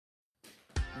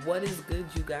What is good,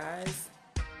 you guys?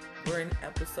 We're in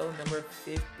episode number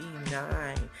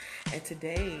 59, and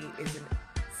today is a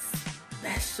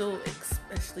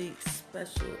especially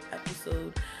special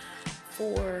episode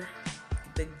for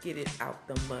the Get It Out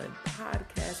the Mud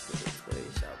podcast with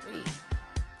Latoya Shari.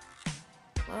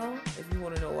 Well, if you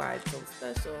want to know why it's so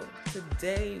special,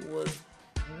 today was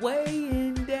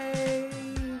weigh-in day.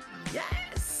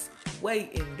 Yes,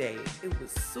 weigh-in day. It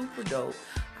was super dope.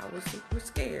 I was super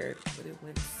scared, but it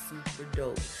went super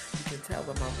dope. You can tell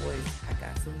by my voice, I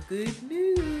got some good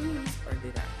news. Or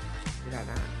did I? Did I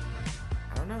not?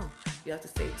 I don't know. You have to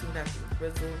stay tuned after the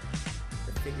drizzle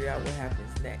to figure out what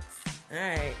happens next. All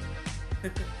right.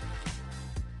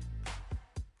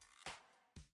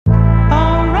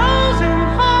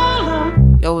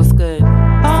 Yo, what's good? It's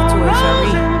Latoya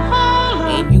Shari,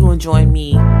 and you gonna join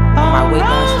me on my weight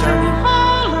loss journey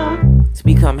to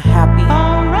become happy,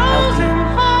 healthy,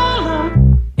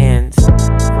 and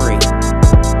free.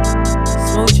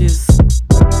 Smooches.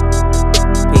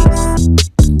 Peace.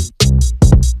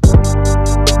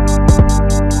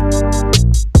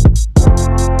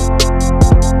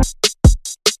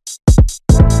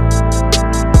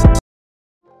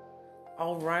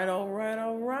 All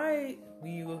right.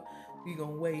 We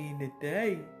gonna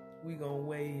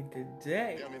weigh in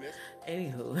today.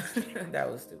 Anywho, that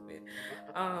was stupid.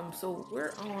 So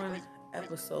we're on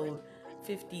episode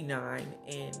 59,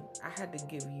 and I had to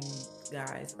give you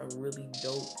guys a really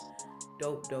dope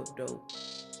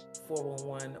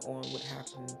 411 on what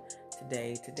happened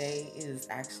today. Today is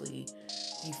actually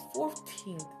the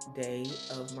 14th day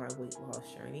of my weight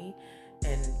loss journey,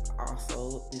 and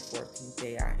also the 14th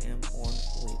day I am on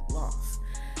weight loss.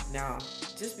 Now,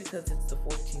 just because it's the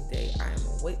 14th day I am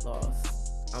on Weight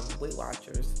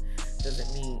Watchers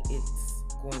doesn't mean it's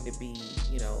going to be,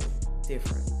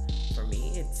 different for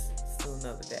me. It's still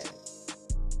another day.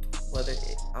 Whether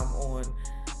I'm on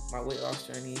my weight loss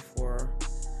journey for,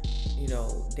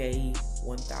 day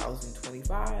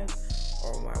 1025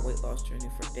 or my weight loss journey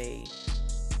for day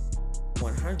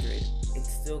 100, it's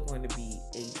still going to be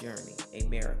a journey, a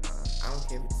marathon. I don't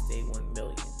care if it's day 1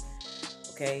 million.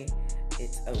 Okay?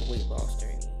 It's a weight loss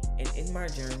journey. And in my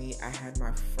journey, I had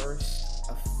my first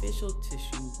official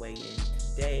tissue weigh-in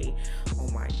today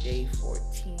on my day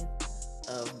 14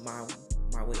 of my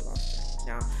weight loss journey.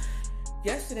 Now,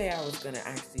 yesterday I was going to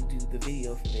actually do the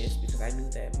video for this because I knew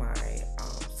that my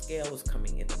scale was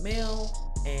coming in the mail,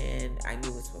 and I knew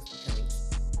it was supposed to be coming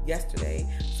yesterday.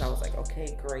 So I was like,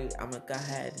 okay, great. I'm going to go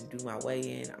ahead and do my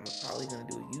weigh-in. I'm probably going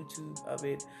to do a YouTube of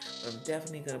it, but I'm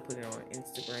definitely going to put it on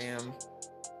Instagram.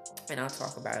 And I'll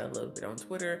talk about it a little bit on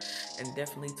Twitter and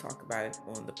definitely talk about it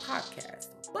on the podcast.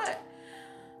 But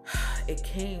it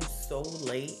came so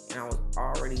late and I was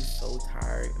already so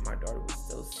tired and my daughter was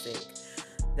still sick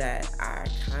that I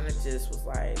kind of just was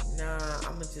like, nah,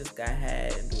 I'm going to just go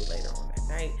ahead and do it later on that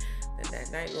night. Then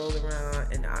that night rolled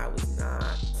around and I was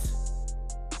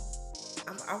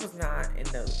not in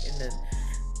the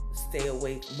stay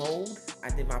awake mode. I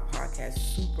did my podcast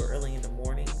super early in the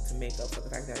morning to make up for the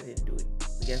fact that I didn't do it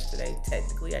yesterday.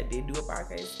 Technically, I did do a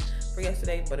podcast for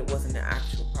yesterday, but it wasn't an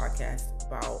actual podcast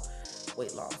about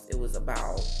weight loss. It was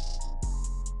about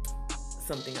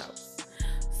something else.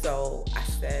 So I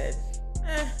said,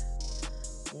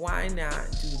 why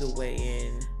not do the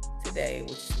weigh-in today,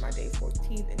 which is my day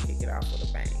 14th, and kick it off with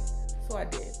a bang. So I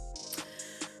did.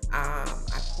 I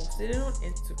posted it on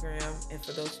Instagram, and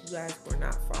for those of you guys who are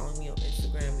not following me on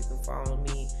Instagram, you can follow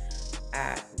me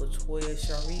at Latoya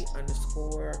Shari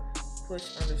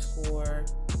 _push_it_fit.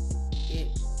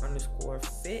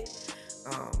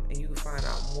 And you can find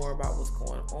out more about what's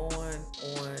going on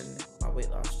my weight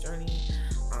loss journey.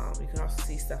 You can also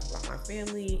see stuff about my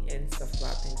family and stuff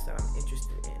about things that I'm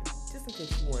interested in. Just in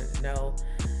case you wanted to know,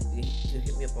 you can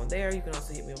hit me up on there. You can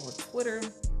also hit me up on Twitter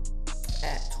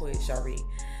at Toya Shari.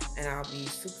 And I'll be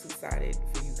super excited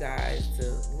for you guys to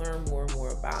learn more and more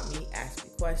about me, ask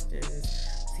me questions,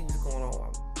 see what's going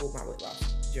on with my weight loss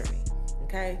journey.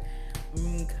 Okay.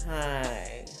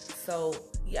 So,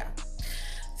 yeah.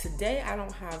 Today, I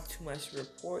don't have too much to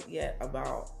report yet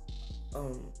about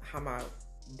how my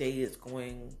day is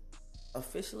going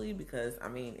officially because,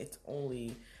 it's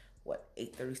only,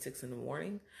 8:36 in the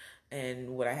morning.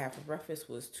 And what I had for breakfast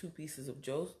was 2 pieces of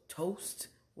toast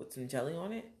with some jelly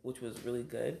on it, which was really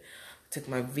good. I took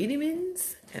my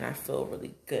vitamins and I feel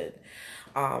really good.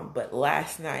 But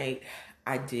last night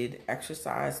I did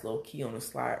exercise low-key on the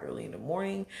slide early in the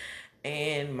morning,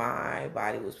 and my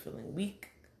body was feeling weak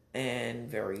and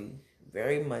very,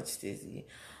 very much dizzy.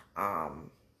 And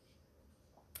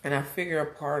I figure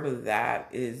a part of that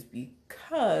is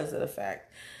because of the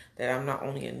fact that I'm not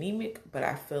only anemic, but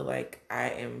I feel like I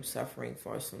am suffering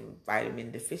for some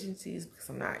vitamin deficiencies because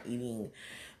I'm not eating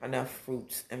enough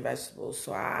fruits and vegetables.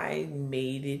 So I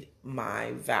made it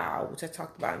my vow, which I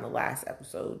talked about in the last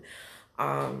episode,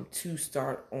 to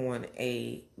start on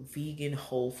a vegan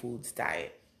whole foods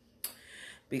diet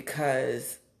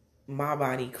because my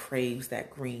body craves that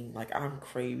green. Like, I'm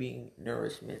craving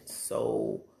nourishment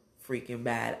so freaking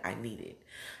bad. I need it.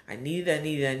 I need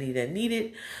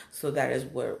it. So that is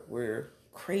what we're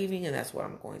craving, and that's what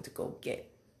I'm going to go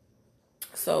get.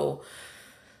 So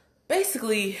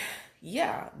basically,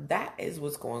 yeah, that is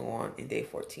what's going on in day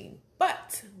 14.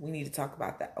 But we need to talk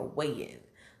about that a weigh-in.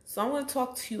 So I'm going to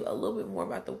talk to you a little bit more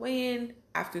about the weigh-in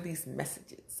after these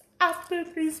messages.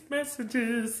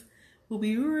 We'll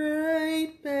be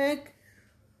right back.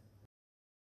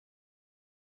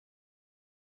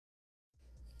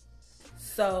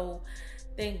 So,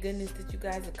 thank goodness that you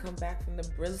guys have come back from the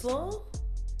Brizzle.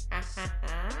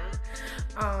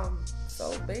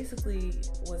 So basically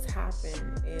what's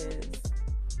happened is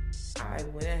I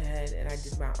went ahead and I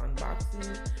did my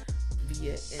unboxing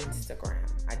via Instagram.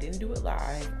 I didn't do it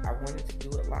live. I wanted to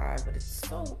do it live, but it's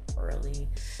so early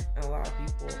and a lot of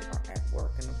people are at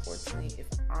work, and unfortunately if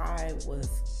I was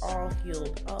all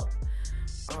healed up,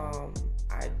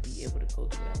 I'd be able to go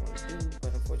do what I want to do,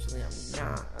 but unfortunately I'm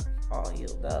not all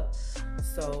healed up.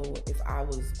 So if I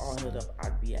was all healed up,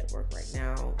 I'd be at work right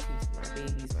now teaching my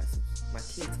babies, my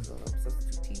kids, because I'm a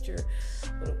substitute teacher.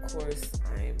 But of course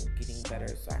I'm getting better,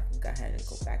 so I can go ahead and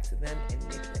go back to them and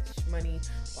make extra money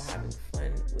while having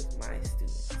fun with my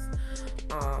students.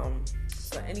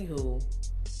 So anywho,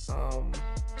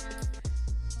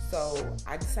 so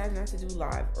I decided not to do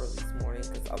live early this morning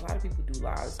because a lot of people do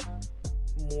lives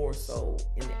more so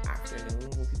in the afternoon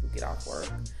when people get off work.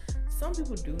 Some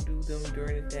people do them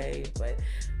during the day, but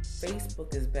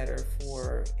Facebook is better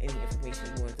for any information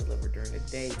you want to deliver during the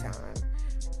daytime,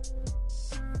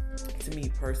 to me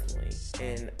personally.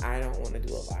 And I don't want to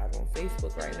do a live on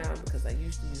Facebook right now because I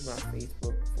usually use my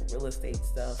Facebook for real estate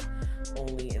stuff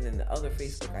only, and then the other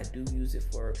Facebook I do use it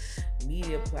for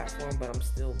media platform, but I'm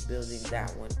still building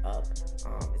that one up.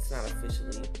 It's not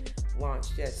officially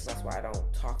launched yet, so that's why I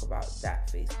don't talk about that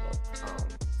Facebook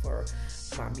for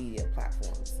my media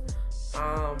platforms.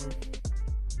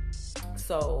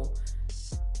 So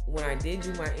when I did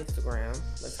do my Instagram,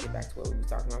 let's get back to what we were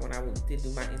talking about. When I did do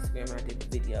my Instagram and I did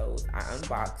the videos, I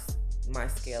unboxed my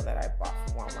scale that I bought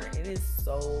from Walmart. It is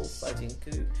so fudging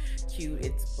cute.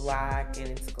 It's black and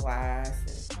it's glass and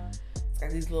it's got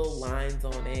these little lines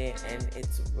on it, and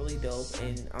it's really dope.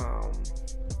 And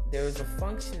there's a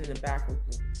function in the back where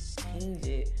you can change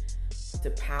it to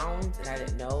pounds, and I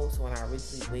didn't know. So when I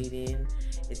originally weighed in,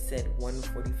 it said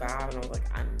 145, and I was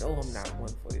like, I know I'm not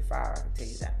 145. I can tell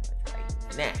you that much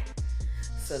right now.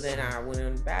 So then I went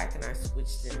on back and I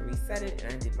switched and reset it,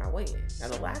 and I did my weigh-in. Now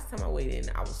the last time I weighed in,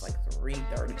 I was like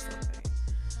 330 something.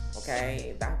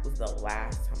 Okay, that was the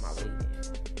last time I weighed in.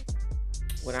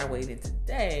 When I weighed in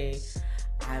today,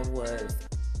 I was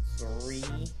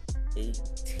 318.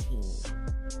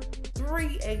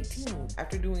 318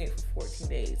 after doing it for 14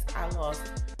 days. I lost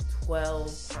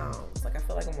 12 pounds. Like, I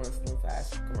feel like I'm on a Slim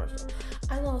Fast commercial.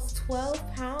 I lost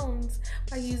 12 pounds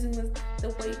by using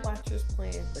the Weight Watchers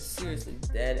plan. But seriously,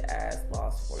 dead ass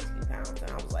lost 14 pounds.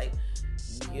 And I was like,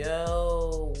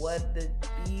 yo, what the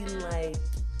be like?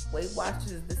 Weight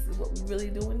Watchers, this is what we really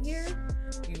doing here?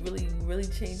 You really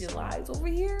changing lives over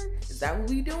here? Is that what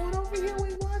we doing over here,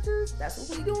 Weight Watchers? That's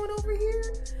what we doing over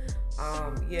here?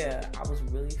 Yeah, I was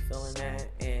really feeling that,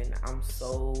 and I'm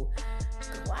so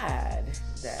glad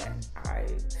that I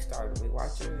started Weight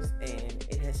Watchers, and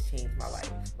it has changed my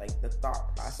life. Like, the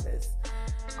thought process,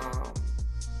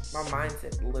 my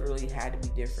mindset literally had to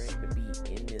be different to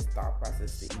be in this thought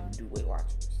process to even do Weight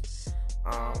Watchers.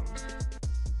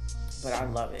 But I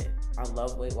love it. I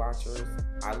love Weight Watchers.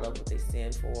 I love what they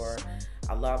stand for.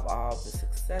 I love all the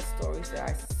success stories that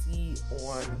I see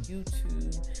on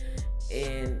YouTube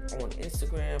and on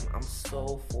Instagram. I'm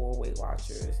so for Weight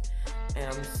Watchers,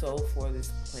 and I'm so for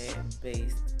this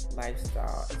plant-based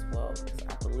lifestyle as well, because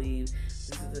I believe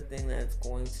this is the thing that's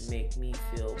going to make me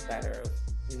feel better.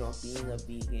 You know, being a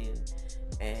vegan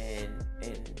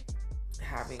and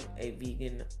having a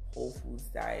vegan whole foods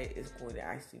diet is going to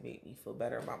actually make me feel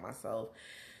better about myself,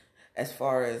 as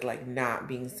far as like not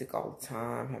being sick all the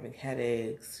time, having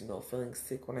headaches, you know, feeling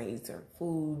sick when I eat certain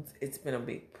foods. It's been a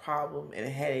big problem and a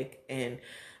headache, and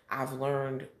I've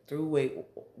learned through Weight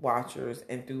Watchers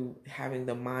and through having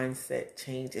the mindset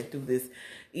change and through this,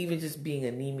 even just being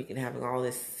anemic and having all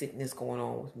this sickness going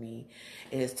on with me,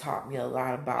 it has taught me a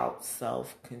lot about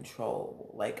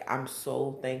self-control. Like, I'm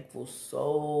so thankful,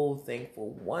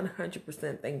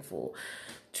 100% thankful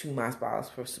to my spouse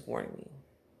for supporting me.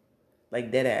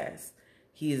 Like, dead ass.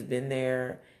 He has been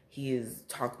there. He is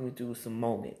talking me through some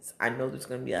moments. I know there's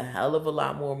going to be a hell of a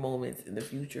lot more moments in the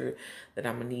future that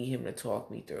I'm going to need him to talk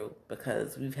me through,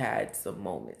 because we've had some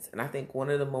moments. And I think one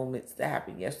of the moments that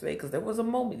happened yesterday, because there was a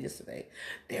moment yesterday.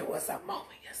 But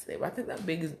I think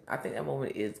that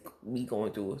moment is me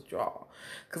going through withdrawal.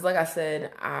 Because like I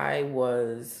said, I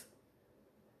was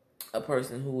a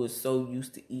person who was so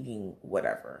used to eating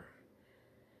whatever.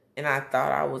 And I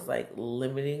thought I was like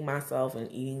limiting myself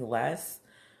and eating less.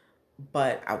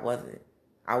 But I wasn't.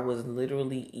 I was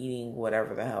literally eating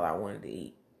whatever the hell I wanted to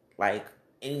eat. Like,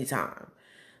 anytime.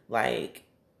 Like,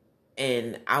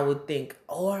 and I would think,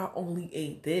 oh, I only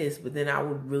ate this. But then I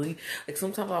would really, like,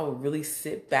 sometimes I would really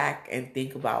sit back and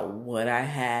think about what I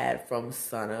had from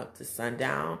sunup to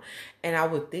sundown. And I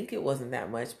would think it wasn't that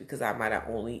much, because I might have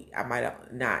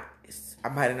not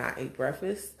ate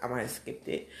breakfast. I might have skipped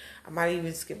it. I might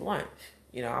even skip lunch.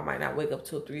 You know, I might not wake up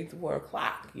till 3, 4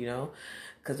 o'clock, you know,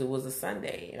 because it was a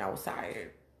Sunday and I was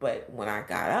tired. But when I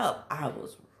got up, I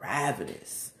was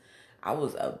ravenous. I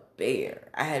was a bear.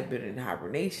 I had been in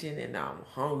hibernation and now I'm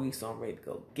hungry, so I'm ready to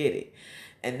go get it.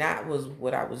 And that was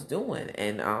what I was doing.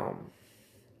 And I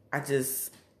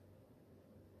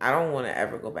don't want to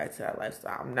ever go back to that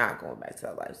lifestyle. I'm not going back to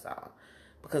that lifestyle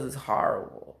because it's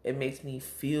horrible. It makes me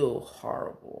feel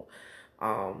horrible.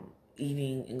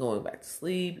 Eating and going back to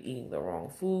sleep, eating the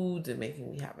wrong foods and making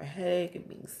me have a headache and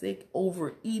being sick,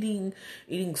 overeating,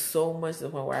 eating so much to the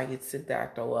point where I get sick that I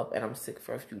throw up and I'm sick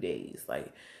for a few days.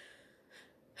 Like,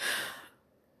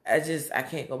 I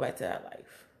can't go back to that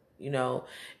life, you know?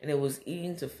 And it was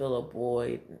eating to fill a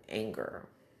void and anger,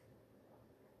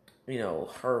 you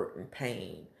know, hurt and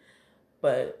pain.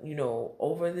 But, you know,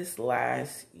 over this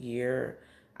last year,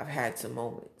 I've had some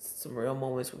moments, some real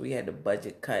moments where we had the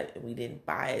budget cut and we didn't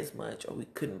buy as much, or we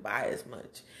couldn't buy as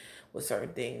much with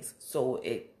certain things. So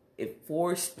it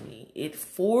forced me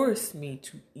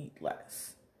to eat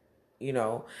less, you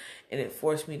know, and it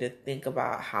forced me to think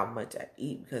about how much I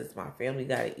eat, because my family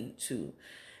got to eat too.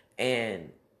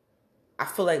 And I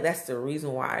feel like that's the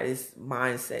reason why this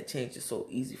mindset change is so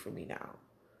easy for me now,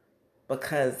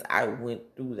 because I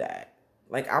went through that.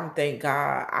 Like, I thank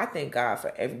God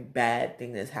for every bad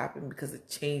thing that's happened, because it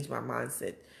changed my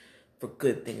mindset for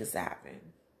good things to happen.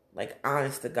 Like,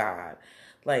 honest to God.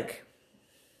 Like,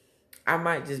 you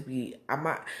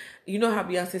know how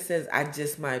Beyonce says, I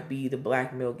just might be the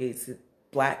Black Bill Gates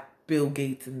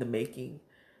in the making.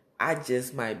 I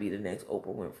just might be the next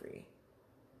Oprah Winfrey.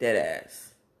 Dead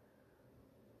ass.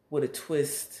 With a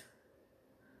twist.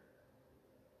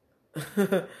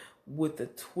 With a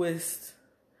twist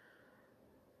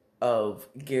of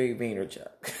Gary Vaynerchuk.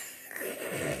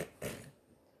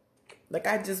 Like,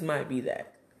 I just might be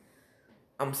that.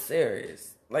 I'm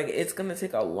serious. Like, it's gonna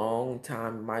take a long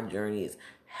time. My journey is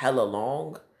hella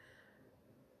long.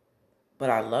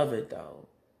 But I love it though.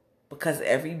 Because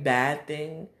every bad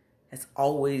thing has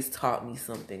always taught me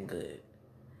something good.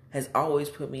 Has always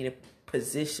put me in a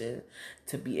position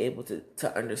to be able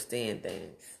to understand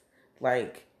things.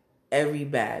 Like, every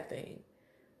bad thing.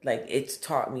 Like, it's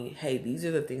taught me, hey, these are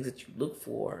the things that you look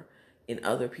for in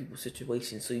other people's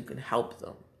situations so you can help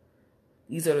them.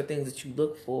 These are the things that you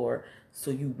look for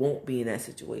so you won't be in that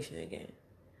situation again.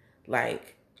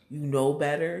 Like, you know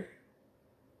better,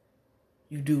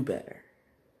 you do better.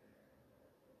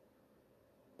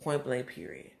 Point blank,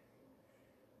 period.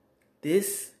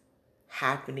 This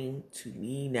happening to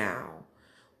me now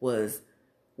was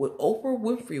what Oprah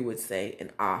Winfrey would say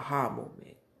an aha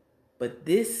moment. But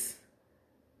this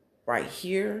right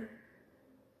here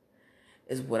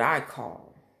is what I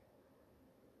call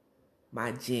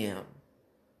my jam.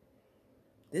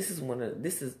 This is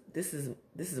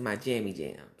my jammy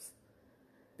jams.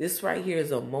 This right here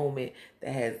is a moment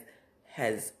that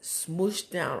has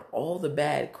smushed down all the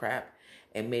bad crap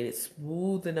and made it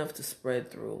smooth enough to spread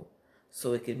through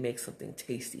so it can make something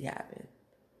tasty happen.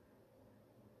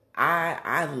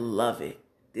 I love it.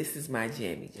 This is my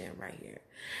jammy jam right here.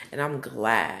 And I'm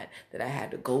glad that I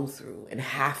had to go through and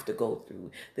have to go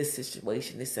through this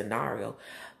situation, this scenario,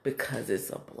 because it's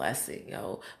a blessing,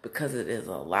 yo. Because it has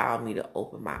allowed me to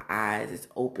open my eyes. It's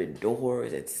opened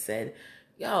doors. It said,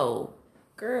 yo,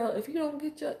 girl, if you don't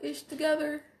get your ish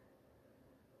together,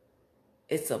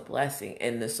 it's a blessing.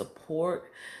 And the support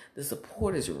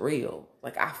is real.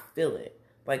 Like, I feel it.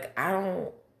 Like, I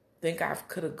don't think I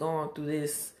could have gone through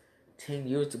this 10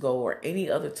 years ago or any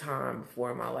other time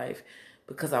before in my life,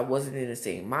 because I wasn't in the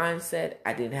same mindset.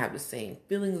 I didn't have the same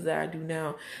feelings that I do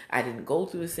now. I didn't go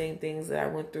through the same things that I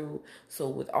went through. So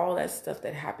with all that stuff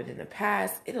that happened in the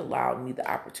past, it allowed me the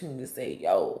opportunity to say,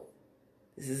 yo,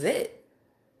 this is it.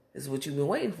 This is what you've been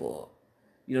waiting for.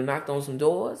 You done knocked on some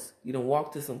doors. You done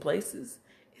walked to some places.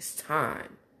 It's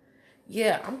time.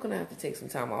 Yeah, I'm going to have to take some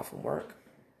time off from work.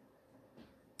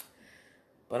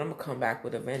 But I'm going to come back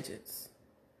with a vengeance.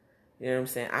 You know what I'm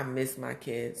saying? I miss my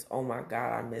kids. Oh my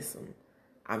God, I miss them.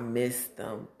 I miss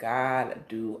them. God,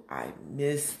 do I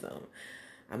miss them.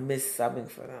 I miss subbing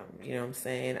for them. You know what I'm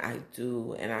saying? I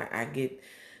do. And I get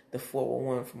the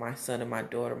 411 for my son and my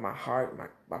daughter, my heart,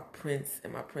 my prince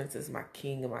and my princess, my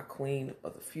king and my queen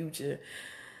of the future.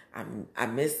 I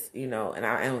miss, and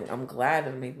I'm glad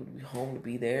that I'm able to be home to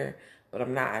be there, but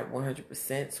I'm not at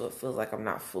 100%, so it feels like I'm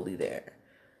not fully there.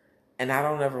 And I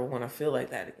don't ever want to feel like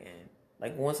that again.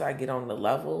 Like, once I get on the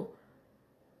level,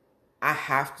 I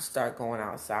have to start going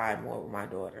outside more with my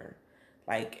daughter,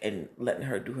 like, and letting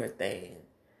her do her thing.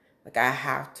 Like, I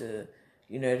have to,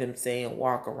 you know what I'm saying,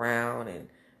 walk around and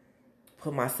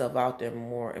put myself out there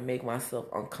more and make myself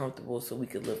uncomfortable so we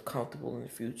could live comfortable in the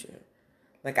future.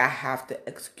 Like, I have to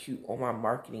execute on my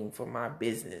marketing for my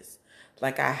business.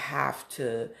 Like, I have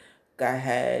to go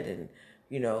ahead and,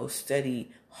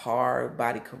 study hard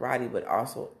body karate, but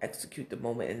also execute the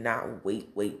moment and not wait.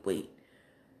 You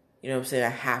know what I'm saying? I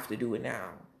have to do it now,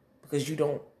 because you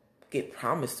don't get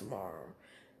promised tomorrow.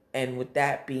 And with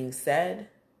that being said,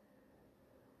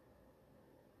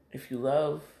 if you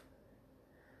love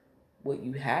what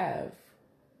you have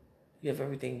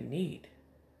everything you need.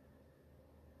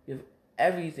 You have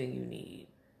everything you need.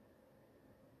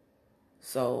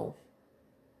 So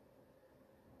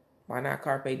why not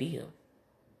carpe diem?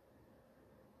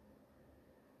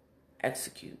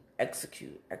 Execute.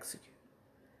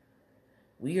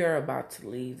 We are about to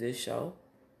leave this show,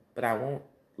 but I won't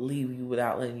leave you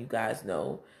without letting you guys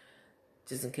know,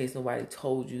 just in case nobody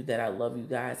told you, that I love you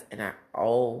guys, and I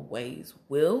always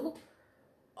will.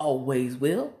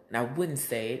 And I wouldn't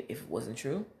say it if it wasn't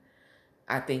true.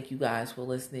 I thank you guys for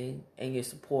listening and your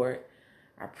support.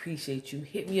 I appreciate you.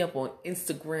 Hit me up on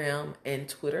Instagram and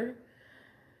Twitter.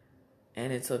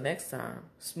 And until next time,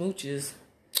 smooches.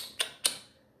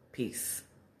 Peace.